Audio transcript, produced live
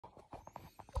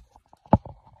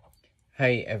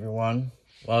Hey everyone,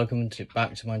 welcome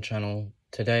back to my channel.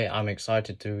 Today I'm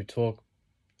excited to talk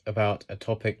about a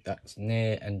topic that's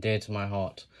near and dear to my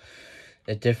heart.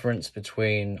 The difference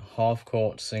between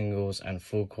half-court singles and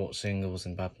full-court singles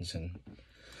in badminton.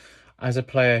 As a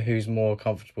player who's more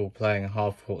comfortable playing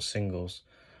half-court singles,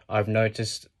 I've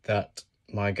noticed that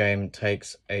my game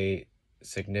takes a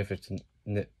significant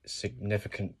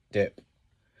dip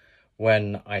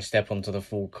when I step onto the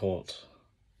full court.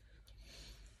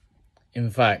 In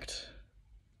fact,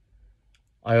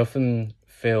 I often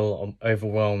feel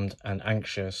overwhelmed and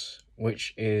anxious,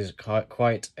 which is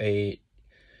quite a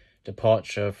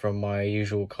departure from my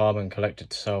usual calm and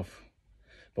collected self.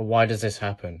 But why does this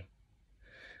happen?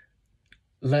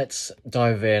 Let's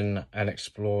dive in and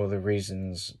explore the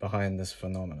reasons behind this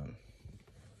phenomenon.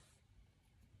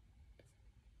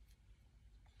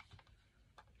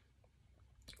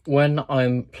 When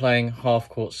I'm playing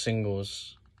half-court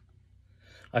singles,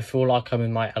 I feel like I'm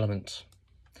in my element.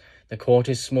 The court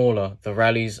is smaller, the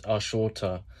rallies are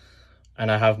shorter, and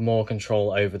I have more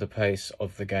control over the pace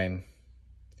of the game.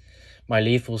 My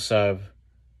lethal serve,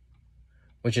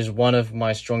 which is one of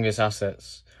my strongest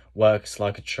assets, works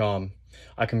like a charm.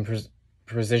 I can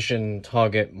precision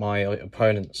target my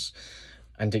opponents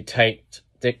and dictate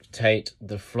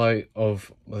the flow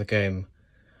of the game,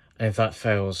 and if that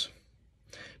fails,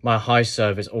 my high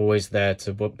serve is always there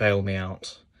to bail me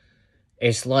out.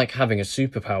 It's like having a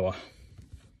superpower.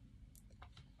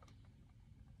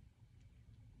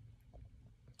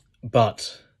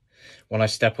 But when I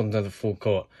step onto the full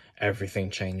court, everything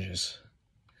changes.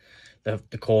 The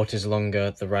court is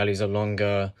longer, the rallies are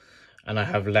longer, and I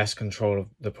have less control of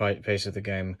the pace of the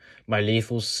game. My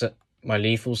lethal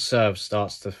serve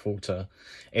starts to falter.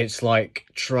 It's like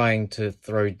trying to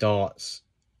throw darts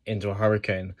into a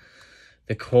hurricane.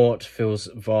 The court feels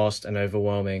vast and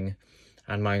overwhelming,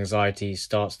 and my anxiety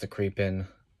starts to creep in.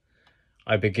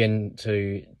 I begin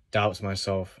to doubt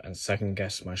myself and second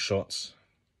guess my shots.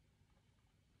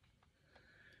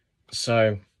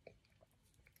 So,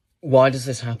 why does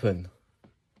this happen?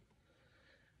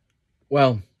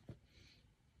 Well,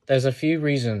 there are a few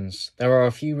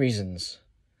reasons.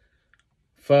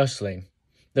 Firstly,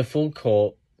 the full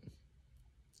court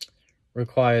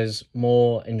requires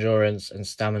more endurance and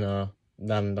stamina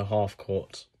than the half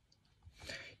court.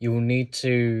 You will need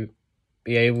to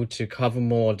be able to cover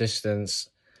more distance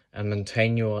and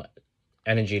maintain your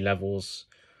energy levels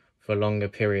for longer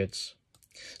periods.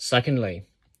 Secondly,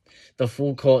 the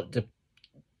full court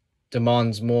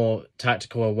demands more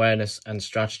tactical awareness and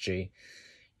strategy.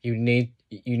 You need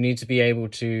to be able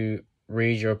to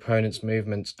read your opponent's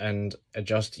movements and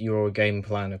adjust your game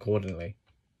plan accordingly.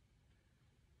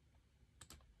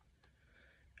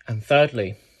 And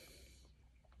thirdly,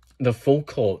 the full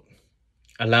court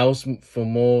allows for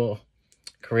more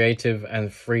creative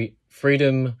and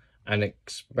freedom and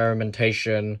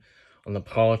experimentation on the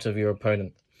part of your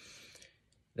opponent.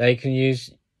 They can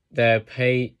use their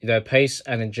pace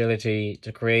and agility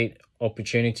to create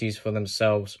opportunities for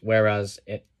themselves, whereas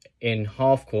in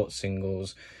half-court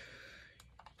singles,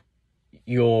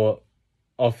 you're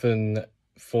often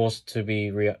forced to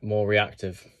be more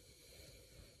reactive.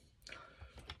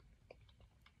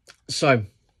 So,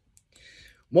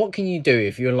 what can you do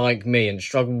if you're like me and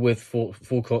struggle with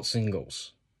full-court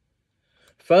singles?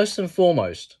 First and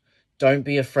foremost, don't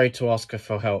be afraid to ask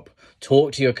for help.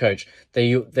 Talk to your coach.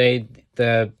 They're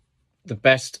the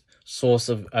best source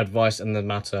of advice in the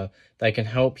matter. They can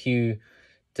help you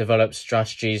develop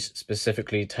strategies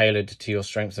specifically tailored to your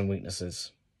strengths and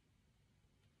weaknesses.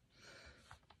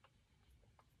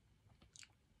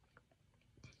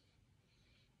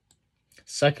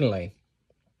 Secondly,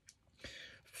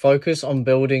 focus on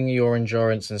building your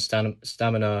endurance and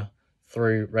stamina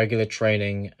through regular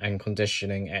training and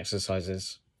conditioning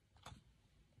exercises.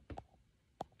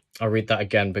 I'll read that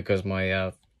again because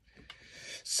my...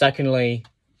 Secondly,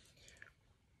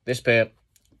 this bit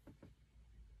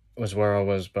was where I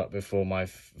was, but before my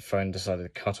phone decided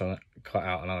to cut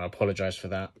out, and I apologize for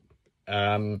that.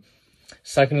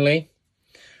 Secondly,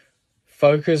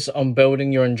 focus on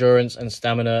building your endurance and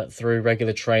stamina through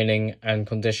regular training and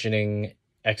conditioning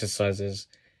exercises.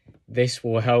 This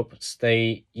will help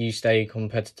you stay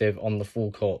competitive on the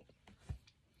full court.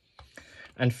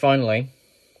 And finally,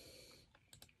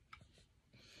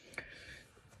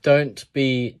 don't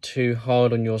be too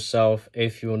hard on yourself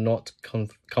if you're not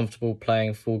comfortable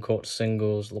playing full court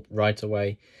singles right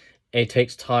away. It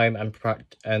takes time and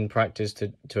practice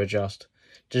to adjust.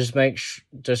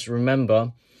 Just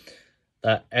remember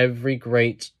that every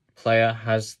great player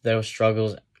has their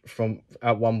struggles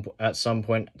at some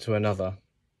point to another.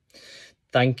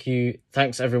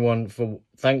 Thanks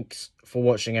for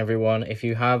watching, everyone. If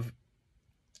you have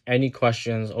any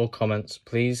questions or comments,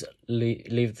 please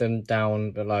leave them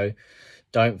down below.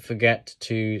 Don't forget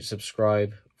to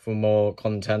subscribe for more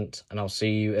content, and I'll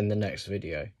see you in the next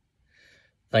video.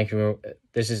 Thank you.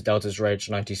 This is Delta's Rage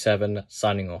 97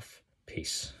 signing off.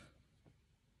 Peace.